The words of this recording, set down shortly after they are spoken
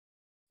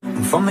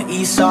from the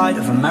east side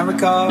of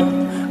America,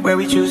 where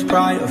we choose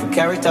pride over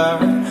character.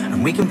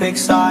 And we can pick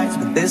sides,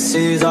 but this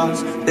is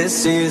us,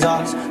 this is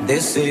us,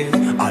 this is.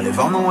 I live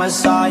on the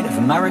west side of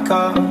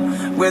America,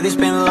 where they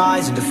spin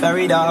lies into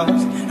fairy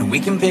tales. And we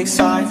can pick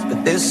sides,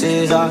 but this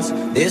is us,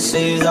 this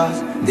is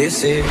us,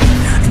 this is.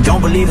 And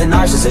don't believe in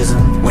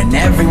narcissism, when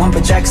everyone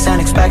projects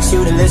and expects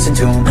you to listen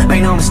to them.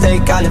 Make no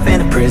mistake, I live in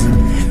a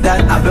prison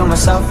that I built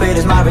myself, it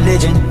is my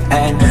religion.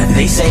 And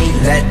they say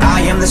that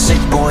I am the sick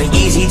boy,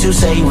 easy to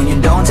say when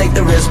you don't take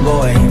the risk,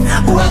 boy.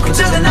 Welcome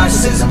to the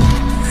narcissism,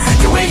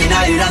 you're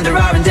united under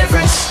our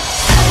indifference.